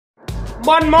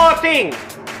One more thing!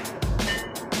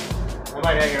 I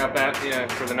might hang it up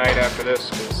for the night after this,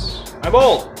 because I'm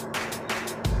old.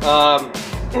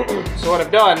 So what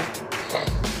I've done...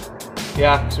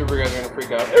 Yeah, Super guys are gonna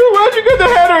freak out. Hey, why'd you get the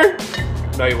header?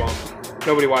 No, you won't.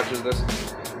 Nobody watches this.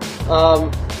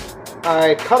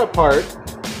 I cut apart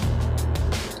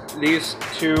these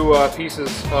two pieces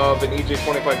of an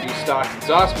EJ25D stock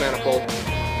exhaust manifold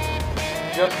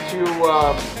just to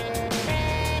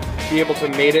be able to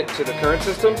mate it to the current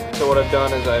system. So what I've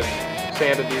done is I've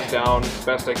sanded these down as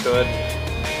best I could.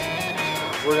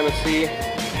 We're gonna see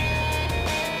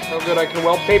how good I can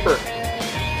weld paper.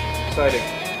 Exciting.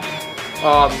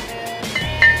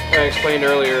 I explained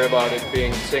earlier about it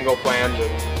being single planned,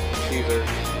 and these are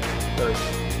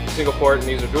single port and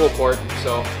these are dual port.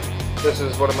 So this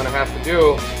is what I'm going to have to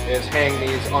do, is hang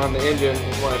these on the engine,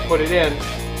 and when I put it in,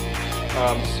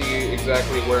 see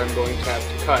exactly where I'm going to have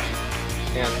to cut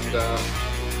and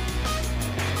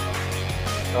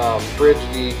bridge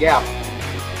the gap.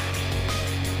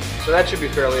 So that should be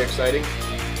fairly exciting.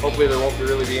 Hopefully there won't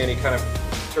really be any kind of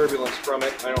turbulence from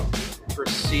it. I don't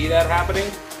foresee that happening,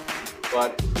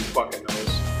 but who fucking knows.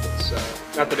 It's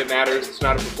not that it matters, it's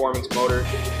not a performance motor,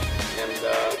 and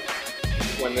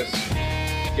when this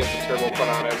gets the turbo put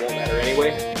on, it won't matter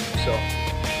anyway. So,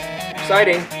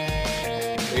 exciting.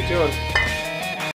 Stay tuned.